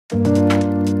First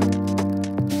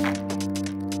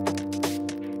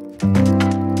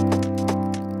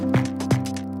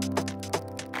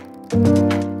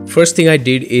thing I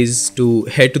did is to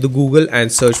head to the Google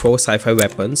and search for sci-fi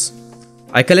weapons.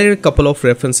 I collected a couple of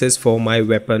references for my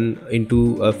weapon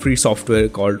into a free software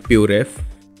called PureRef.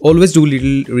 Always do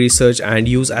little research and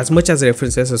use as much as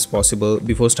references as possible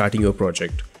before starting your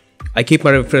project. I keep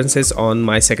my references on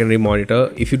my secondary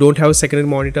monitor. If you don't have a secondary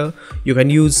monitor, you can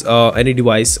use any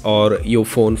device or your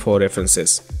phone for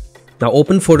references. Now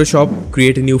open Photoshop,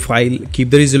 create a new file, keep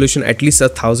the resolution at least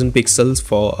 1000 pixels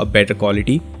for a better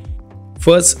quality.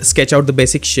 First, sketch out the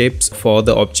basic shapes for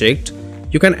the object.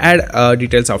 You can add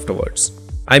details afterwards.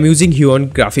 I'm using Huon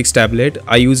graphics tablet.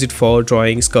 I use it for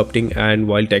drawing, sculpting and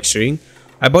while texturing.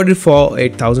 I bought it for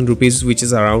 8,000 rupees, which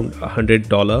is around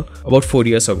 $100 about 4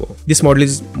 years ago. This model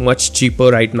is much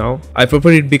cheaper right now. I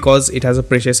prefer it because it has a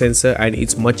pressure sensor and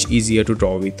it's much easier to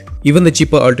draw with. Even the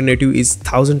cheaper alternative is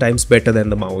 1000 times better than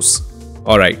the mouse.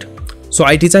 Alright. So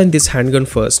I designed this handgun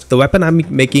first. The weapon I'm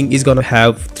making is gonna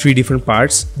have 3 different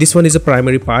parts. This one is a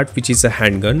primary part, which is a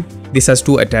handgun. This has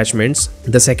 2 attachments.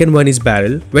 The second one is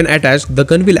barrel. When attached, the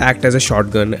gun will act as a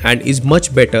shotgun and is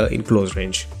much better in close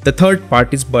range. The third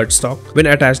part is buttstock. When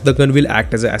attached, the gun will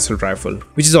act as an assault rifle,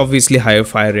 which is obviously higher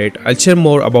fire rate. I'll share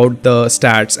more about the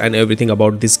stats and everything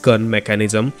about this gun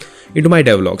mechanism into my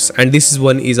devlogs, and this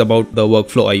one is about the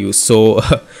workflow I use, so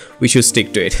we should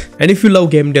stick to it. And if you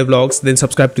love game devlogs, then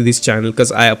subscribe to this channel because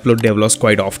I upload devlogs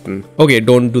quite often. Okay,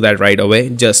 don't do that right away,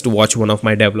 just watch one of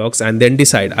my devlogs and then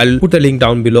decide. I'll put the link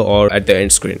down below or at the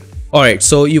end screen. Alright,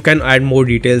 so you can add more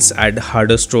details, add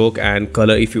harder stroke and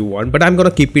color if you want, but I'm gonna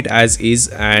keep it as is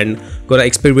and gonna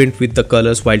experiment with the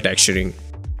colors while texturing.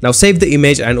 Now save the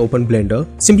image and open Blender.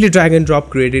 Simply drag and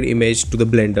drop created image to the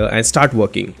Blender and start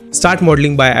working. Start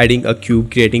modeling by adding a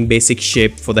cube, creating basic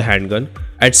shape for the handgun.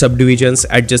 Add subdivisions,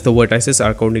 adjust the vertices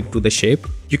according to the shape.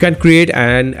 You can create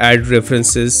and add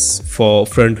references for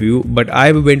front view, but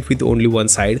I went with only one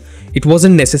side. It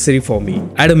wasn't necessary for me.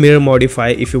 Add a mirror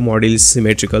modifier if your model is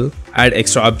symmetrical. Add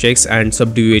extra objects and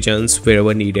subdivisions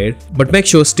wherever needed, but make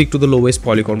sure stick to the lowest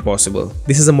polygon possible.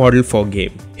 This is a model for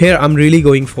game. Here I'm really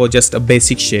going for just a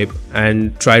basic shape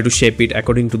and try to shape it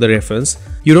according to the reference.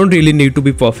 You don't really need to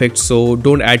be perfect, so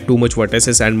don't add too much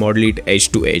vertices and model it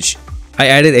edge to edge. I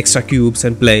added extra cubes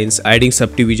and planes, adding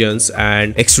subdivisions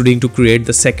and extruding to create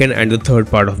the second and the third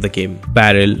part of the game,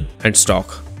 barrel and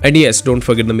stock. And yes, don't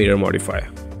forget the mirror modifier.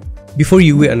 Before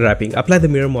UV unwrapping, apply the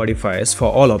mirror modifiers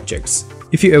for all objects.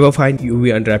 If you ever find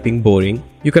UV unwrapping boring,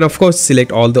 you can of course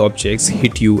select all the objects,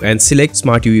 hit U and select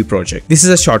Smart UV project. This is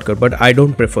a shortcut, but I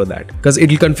don't prefer that because it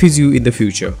will confuse you in the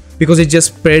future, because it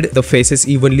just spread the faces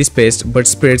evenly spaced but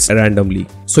spreads randomly.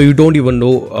 So you don't even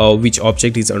know which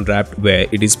object is unwrapped where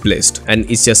it is placed, and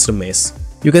it's just a mess.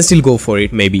 You can still go for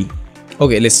it maybe.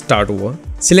 Okay, let's start over.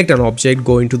 Select an object,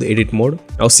 go into the edit mode.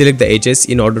 Now select the edges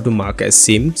in order to mark as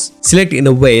seams. Select in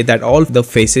a way that all the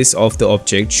faces of the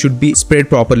object should be spread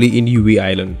properly in UV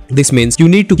island. This means you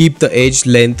need to keep the edge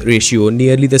length ratio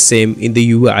nearly the same in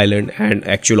the UV island and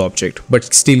actual object,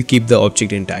 but still keep the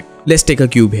object intact. Let's take a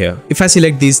cube here. If I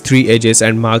select these 3 edges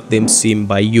and mark them seam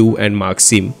by U and mark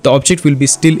seam, the object will be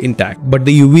still intact, but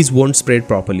the UVs won't spread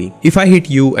properly. If I hit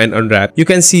U and unwrap, you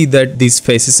can see that these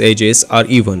faces edges are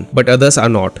even, but others are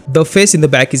not. The face in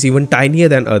the back is even tinier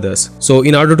than others. So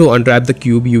in order to unwrap the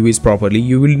cube UVs properly,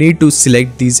 you will need to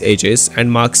select these edges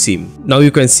and mark seam. Now you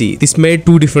can see this made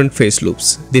 2 different face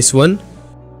loops, this one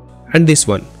and this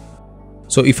one.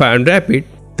 So if I unwrap it,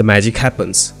 the magic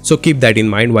happens. So keep that in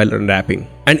mind while unwrapping.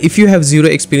 And if you have zero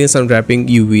experience unwrapping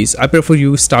UVs, I prefer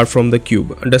you start from the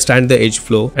cube, understand the edge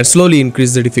flow and slowly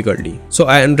increase the difficulty. So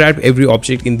I unwrapped every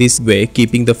object in this way,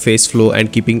 keeping the face flow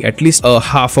and keeping at least a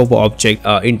half of the object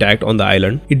intact on the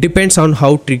island. It depends on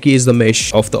how tricky is the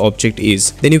mesh of the object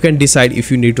is. Then you can decide if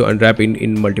you need to unwrap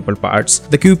in multiple parts.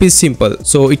 The cube is simple,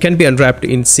 so it can be unwrapped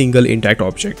in single intact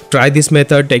object. Try this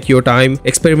method, take your time,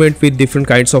 experiment with different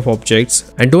kinds of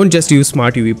objects, and don't just use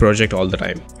Smart UV project all the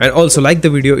time. And also like the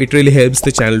video, it really helps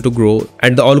the channel to grow,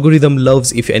 and the algorithm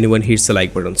loves if anyone hits the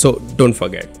like button, so don't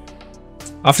forget.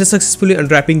 After successfully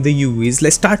unwrapping the UVs,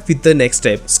 let's start with the next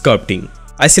step, sculpting.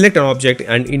 I select an object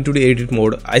and into the edit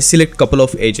mode, I select couple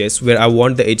of edges where I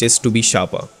want the edges to be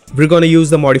sharper. We're gonna use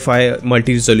the modifier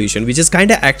multi-resolution, which is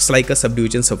kinda acts like a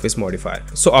subdivision surface modifier.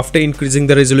 So after increasing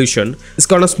the resolution, it's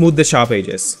gonna smooth the sharp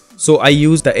edges. So I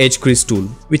use the edge crease tool,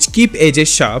 which keep edges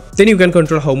sharp. Then you can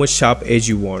control how much sharp edge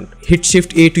you want. Hit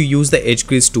Shift A to use the edge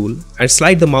crease tool and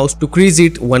slide the mouse to crease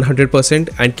it 100%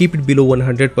 and keep it below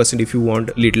 100% if you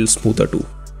want little smoother too.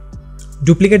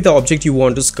 Duplicate the object you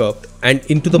want to sculpt and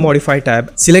into the modify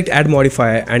tab, select add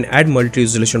modifier and add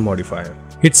multi-resolution modifier.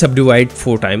 Hit subdivide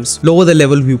 4 times. Lower the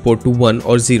level viewport to 1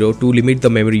 or 0 to limit the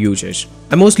memory usage.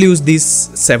 I mostly use these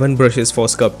 7 brushes for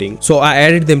sculpting, so I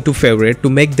added them to favorite to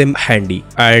make them handy.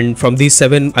 And from these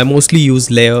 7, I mostly use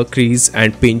layer, crease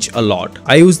and pinch a lot.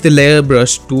 I use the layer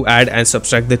brush to add and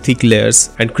subtract the thick layers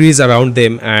and crease around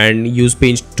them, and use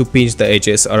pinch to pinch the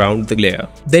edges around the layer.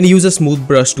 Then use a smooth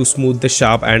brush to smooth the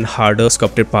sharp and harder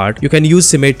sculpted part. You can use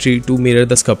symmetry to mirror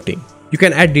the sculpting. You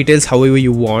can add details however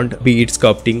you want, be it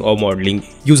sculpting or modeling.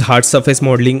 Use hard surface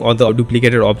modeling on the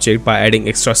duplicated object by adding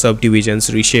extra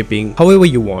subdivisions, reshaping, however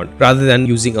you want, rather than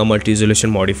using a multi-resolution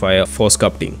modifier for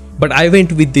sculpting. But I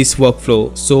went with this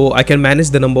workflow so I can manage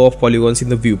the number of polygons in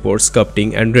the viewport,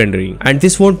 sculpting and rendering. And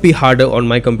this won't be harder on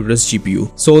my computer's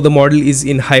GPU. So the model is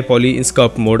in high poly in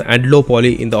sculpt mode and low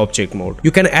poly in the object mode.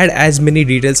 You can add as many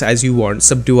details as you want,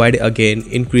 subdivide again,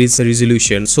 increase the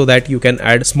resolution so that you can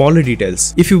add smaller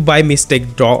details. If you by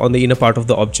mistake draw on the inner part of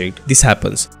the object, this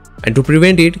happens. And to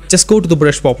prevent it, just go to the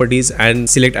brush properties and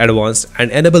select advanced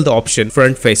and enable the option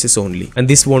front faces only, and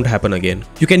this won't happen again.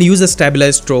 You can use the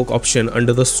stabilized stroke option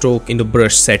under the stroke in the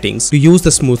brush settings to use the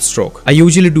smooth stroke. I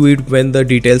usually do it when the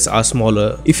details are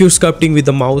smaller. If you're sculpting with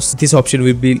the mouse, this option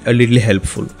will be a little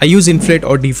helpful. I use inflate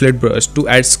or deflate brush to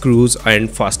add screws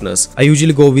and fasteners. I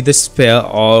usually go with the sphere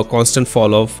or constant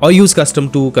fall off, or use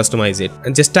custom to customize it,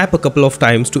 and just tap a couple of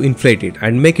times to inflate it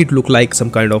and make it look like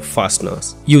some kind of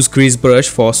fasteners. Use crease brush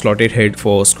for slotted head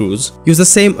for screws. Use the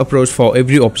same approach for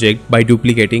every object by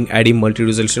duplicating, adding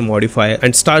multi-resolution modifier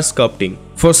and start sculpting.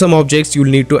 For some objects, you'll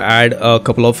need to add a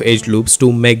couple of edge loops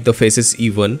to make the faces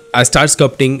even. I start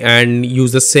sculpting and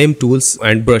use the same tools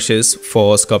and brushes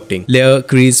for sculpting. Layer,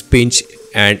 crease, pinch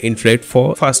and inflate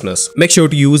for fasteners. Make sure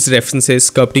to use references.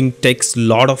 Sculpting takes a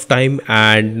lot of time,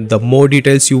 and the more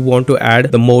details you want to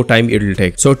add, the more time it will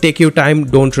take. So take your time,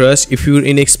 don't rush. If you're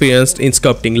inexperienced in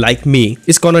sculpting like me,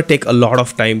 it's gonna take a lot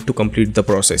of time to complete the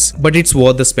process, but it's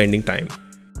worth the spending time.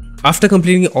 After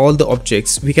completing all the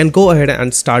objects, we can go ahead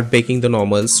and start baking the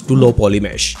normals to low poly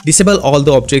mesh. Disable all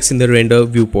the objects in the render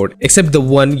viewport except the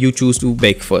one you choose to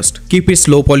bake first. Keep its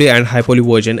low poly and high poly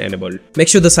version enabled. Make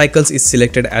sure the cycles is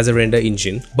selected as a render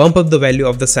engine. Bump up the value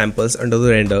of the samples under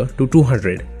the render to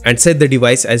 200 and set the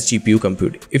device as GPU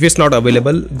compute. If it's not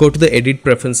available, go to the edit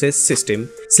preferences system,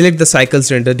 select the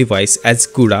cycles render device as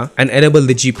CUDA and enable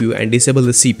the GPU and disable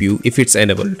the CPU if it's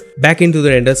enabled. Back into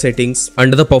the render settings,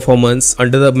 under the performance,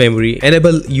 under the memory,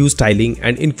 enable use tiling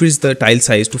and increase the tile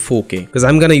size to 4K because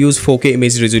I'm gonna use 4K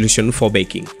image resolution for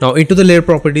baking. Now into the layer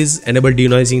properties, enable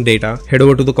denoising data, head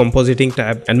over to the compositing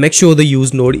tab and make sure the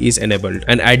use node is enabled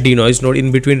and add denoise node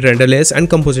in between render layers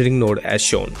and compositing node as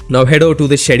shown. Now head over to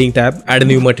the shading tab, add a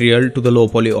new material to the low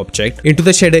poly object. Into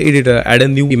the shader editor, add a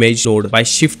new image node by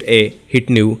Shift A, hit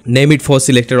new, name it for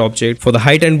selected object. For the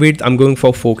height and width, I'm going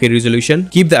for 4K resolution.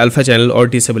 Keep the alpha channel or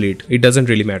disable it. It doesn't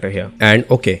really matter here. And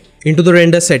okay. Into the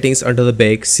render settings under the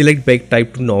bake, select bake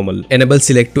type to normal, enable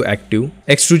select to active.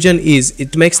 Extrusion is,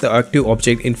 it makes the active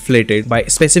object inflated by a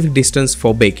specific distance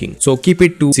for baking, so keep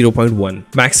it to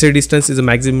 0.1. Max ray distance is a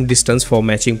maximum distance for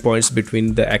matching points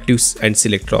between the active and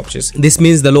selected objects. This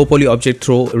means the low poly object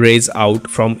throw rays out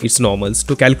from its normals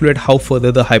to calculate how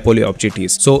further the high poly object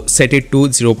is, so set it to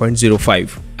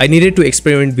 0.05. I needed to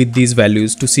experiment with these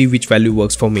values to see which value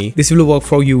works for me. This will work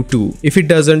for you too. If it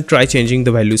doesn't, try changing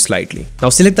the value slightly. Now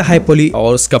select the high poly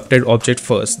or sculpted object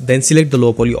first, then select the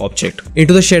low poly object.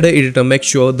 Into the shader editor, make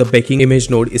sure the baking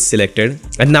image node is selected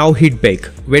and now hit bake.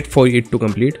 Wait for it to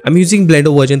complete. I'm using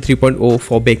Blender version 3.0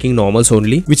 for baking normals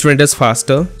only, which renders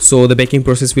faster, so the baking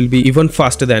process will be even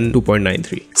faster than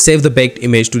 2.93. Save the baked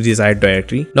image to desired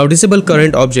directory. Now disable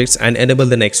current objects and enable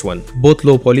the next one, both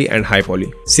low poly and high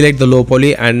poly. Select the low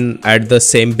poly and add the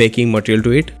same baking material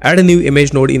to it. Add a new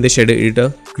image node in the shader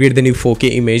editor. Create the new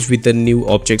 4K image with the new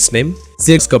object's name.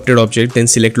 Select sculpted object, then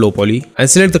select low poly and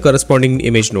select the corresponding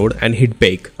image node and hit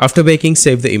bake. After baking,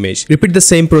 save the image. Repeat the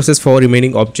same process for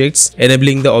remaining objects,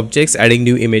 enabling the objects, adding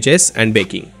new images and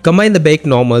baking. Combine the baked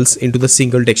normals into the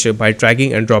single texture by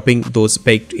dragging and dropping those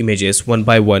baked images one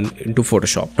by one into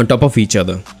Photoshop on top of each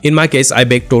other. In my case, I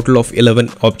baked total of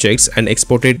 11 objects and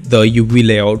exported the UV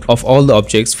layout of all the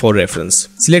objects for reference.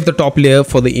 Select the top layer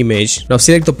for the image. Now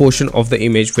select the portion of the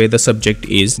image where the subject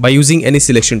is by using any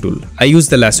selection tool. I use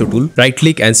the lasso tool. Right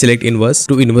click and select inverse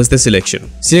to inverse the selection.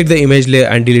 Select the image layer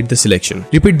and delete the selection.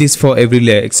 Repeat this for every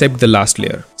layer except the last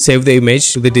layer. Save the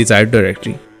image to the desired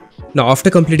directory. Now after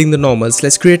completing the normals,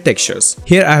 let's create textures.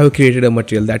 Here I have created a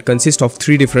material that consists of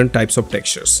 3 different types of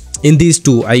textures. In these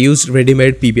two, I used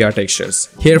ready-made PBR textures.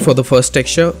 Here for the first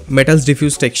texture, Metal's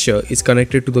diffuse texture is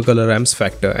connected to the color ramps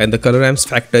factor and the color ramps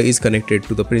factor is connected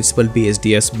to the principal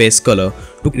BSDS base color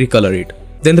to recolor it.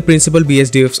 Then the principal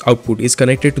BSDF's output is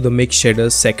connected to the mix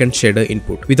shader's second shader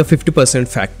input with a 50%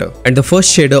 factor, and the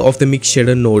first shader of the mix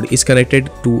shader node is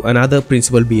connected to another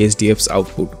principal BSDF's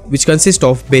output, which consists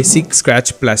of basic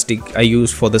scratch plastic I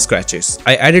use for the scratches.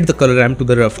 I added the color ramp to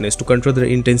the roughness to control the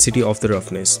intensity of the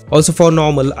roughness. Also for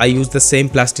normal, I used the same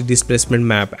plastic displacement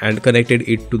map and connected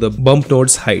it to the bump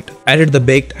node's height. Added the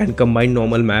baked and combined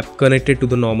normal map, connected to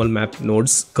the normal map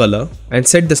node's color, and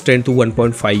set the strength to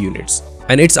 1.5 units.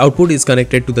 And its output is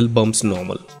connected to the bump's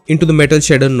normal. Into the metal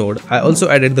shader node, I also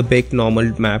added the baked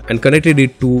normal map and connected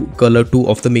it to color 2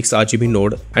 of the mix RGB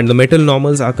node, and the metal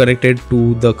normals are connected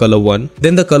to the color 1.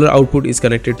 Then the color output is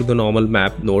connected to the normal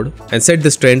map node and set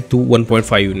the strength to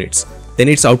 1.5 units. Then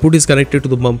its output is connected to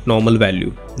the bump normal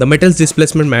value. The metal's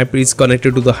displacement map is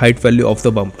connected to the height value of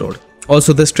the bump node.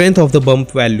 Also, the strength of the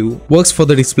bump value works for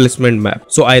the displacement map,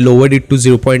 so I lowered it to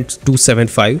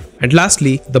 0.275. And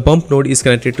lastly, the bump node is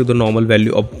connected to the normal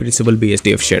value of principal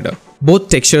BSDF shader. Both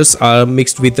textures are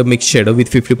mixed with the mix shader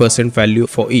with 50% value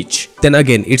for each. Then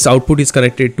again, its output is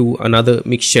connected to another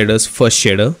mix shader's first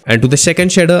shader, and to the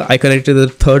second shader I connected the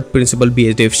third principal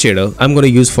BSDF shader I'm going to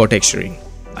use for texturing.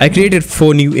 I created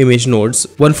 4 new image nodes,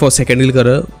 one for secondary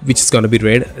color, which is gonna be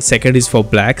red, second is for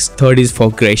blacks, third is for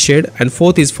gray shade, and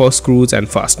fourth is for screws and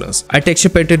fasteners. I texture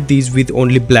painted these with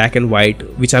only black and white,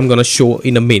 which I'm gonna show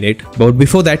in a minute, but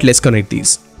before that let's connect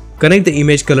these. Connect the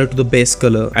image color to the base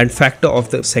color and factor of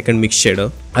the second mix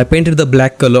shader. I painted the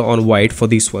black color on white for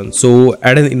this one, so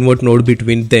add an invert node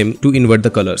between them to invert the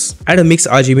colors. Add a mix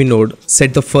RGB node,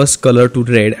 set the first color to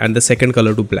red and the second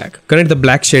color to black. Connect the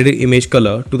black shaded image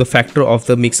color to the factor of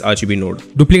the mix RGB node.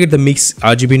 Duplicate the mix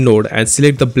RGB node and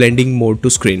select the blending mode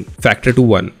to screen, factor to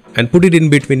 1, and put it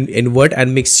in between invert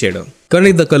and mix shader.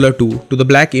 Connect the color 2 to the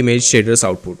black image shader's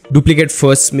output. Duplicate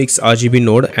first mix RGB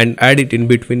node and add it in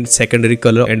between secondary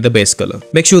color and the base color.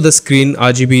 Make sure the screen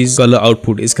RGB's color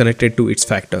output is connected to its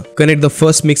factor. Connect the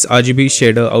first mix RGB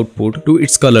shader output to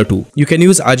its color 2. You can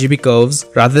use RGB curves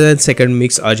rather than second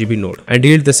mix RGB node, and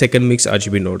delete the second mix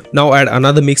RGB node. Now add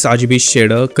another mix RGB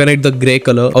shader, connect the gray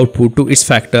color output to its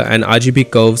factor and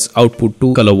RGB curves output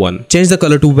to color 1. Change the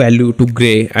color 2 value to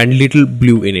gray and little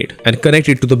blue in it, and connect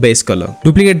it to the base color.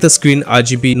 Duplicate the screen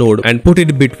RGB node and put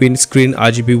it between screen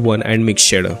RGB1 and mix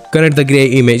shader. Connect the gray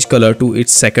image color to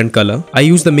its second color. I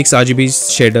use the mix RGB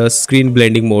shader screen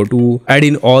blending mode to add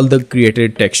in all the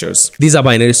created textures. These are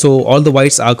binary, so all the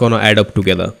whites are gonna add up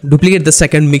together. Duplicate the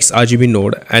second mix RGB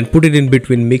node and put it in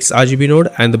between mix RGB node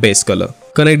and the base color.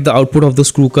 Connect the output of the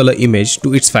screw color image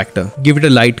to its factor. Give it a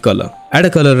light color. Add a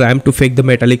color ramp to fake the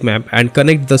metallic map and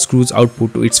connect the screw's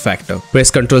output to its factor.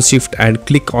 Press Ctrl Shift and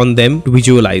click on them to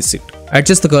visualize it.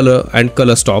 Adjust the color and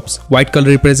color stops. White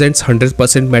color represents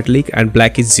 100% metallic and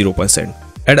black is 0%.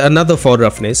 Add another for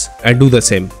roughness and do the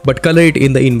same, but color it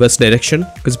in the inverse direction,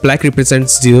 because black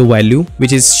represents 0 value,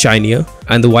 which is shinier,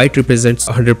 and the white represents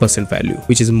 100% value,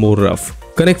 which is more rough.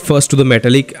 Connect first to the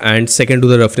metallic and second to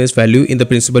the roughness value in the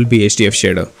principal BHDF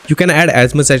shader. You can add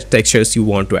as much as textures you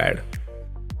want to add.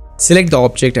 Select the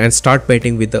object and start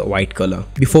painting with the white color.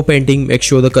 Before painting, make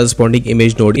sure the corresponding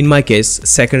image node, in my case,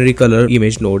 secondary color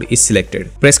image node, is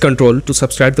selected. Press Ctrl to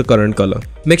subtract the current color.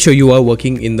 Make sure you are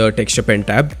working in the texture pen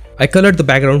tab. I colored the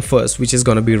background first, which is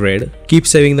gonna be red. Keep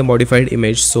saving the modified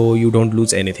image so you don't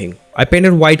lose anything. I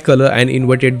painted white color and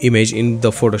inverted image in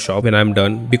the Photoshop when I'm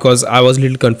done, because I was a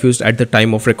little confused at the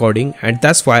time of recording, and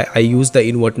that's why I used the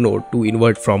invert node to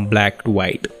invert from black to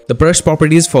white. The brush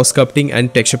properties for sculpting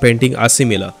and texture painting are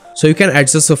similar, so you can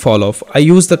adjust the fall off. I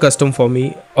use the custom for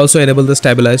me. Also enable the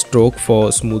stabilized stroke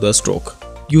for smoother stroke.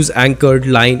 Use anchored,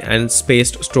 line and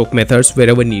spaced stroke methods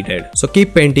wherever needed. So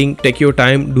keep painting, take your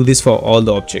time, do this for all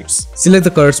the objects. Select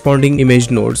the corresponding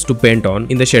image nodes to paint on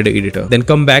in the shader editor. Then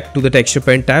come back to the texture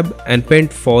pen tab and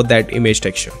paint for that image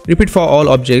texture. Repeat for all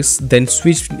objects, then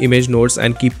switch image nodes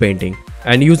and keep painting.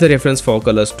 And use the reference for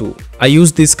colors too. I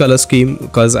used this color scheme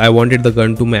because I wanted the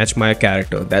gun to match my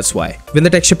character, that's why. When the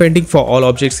texture painting for all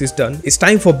objects is done, it's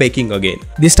time for baking again.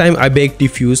 This time I baked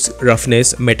diffuse,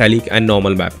 roughness, metallic and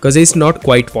normal map, because it's not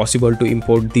quite possible to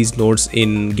import these nodes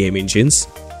in game engines.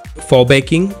 For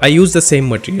baking, I use the same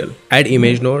material. Add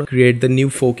image node, create the new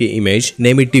 4K image,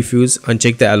 name it diffuse,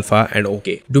 uncheck the alpha and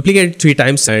OK. Duplicate it 3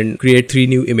 times and create 3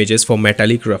 new images for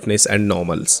metallic, roughness and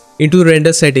normals. Into the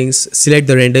render settings, select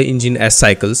the render engine as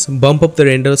cycles, bump up the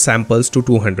render samples to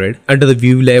 200. Under the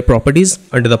view layer properties,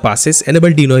 under the passes, enable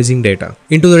denoising data.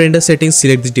 Into the render settings,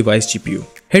 select the device GPU.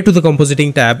 Head to the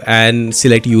compositing tab and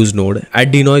select use node.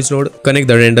 Add denoise node, connect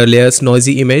the render layer's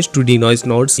noisy image to denoise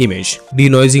node's image,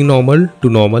 denoising normal to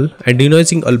normal and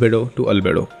denoising albedo to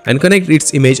albedo, and connect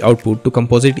its image output to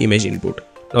composite image input.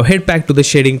 Now head back to the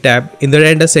shading tab. In the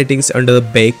render settings under the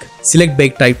bake, select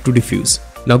bake type to diffuse.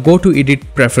 Now go to edit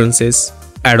preferences,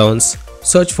 add-ons,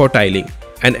 search for tiling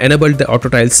and enable the auto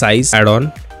tile size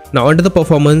add-on. Now under the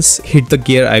performance, hit the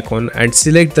gear icon and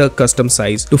select the custom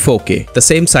size to 4K, the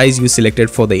same size you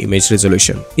selected for the image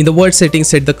resolution. In the world settings,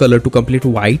 set the color to complete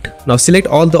white. Now select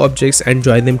all the objects and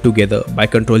join them together by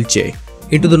Ctrl J.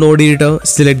 Into the node editor,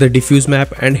 select the diffuse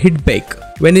map and hit bake.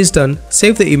 When it's done,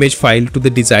 save the image file to the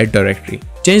desired directory.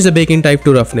 Change the baking type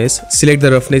to roughness, select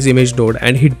the roughness image node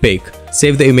and hit bake.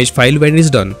 Save the image file when it's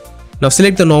done. Now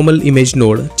select the normal image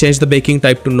node, change the baking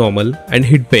type to normal and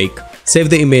hit bake.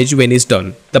 Save the image when it's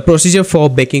done. The procedure for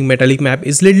baking metallic map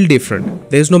is little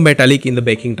different. There is no metallic in the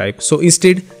baking type, so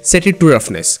instead set it to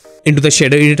roughness. Into the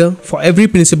shader editor, for every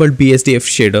principled BSDF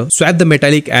shader, swap the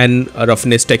metallic and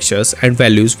roughness textures and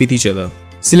values with each other.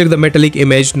 Select the metallic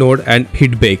image node and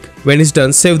hit bake. When it's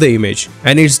done, save the image.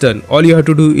 And it's done. All you have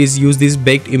to do is use these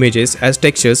baked images as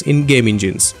textures in game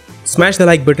engines. Smash the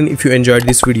like button if you enjoyed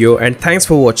this video, and thanks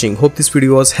for watching. Hope this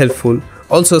video was helpful.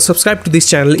 Also subscribe to this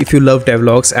channel if you love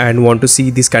devlogs and want to see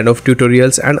this kind of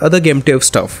tutorials and other game dev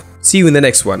stuff. See you in the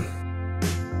next one.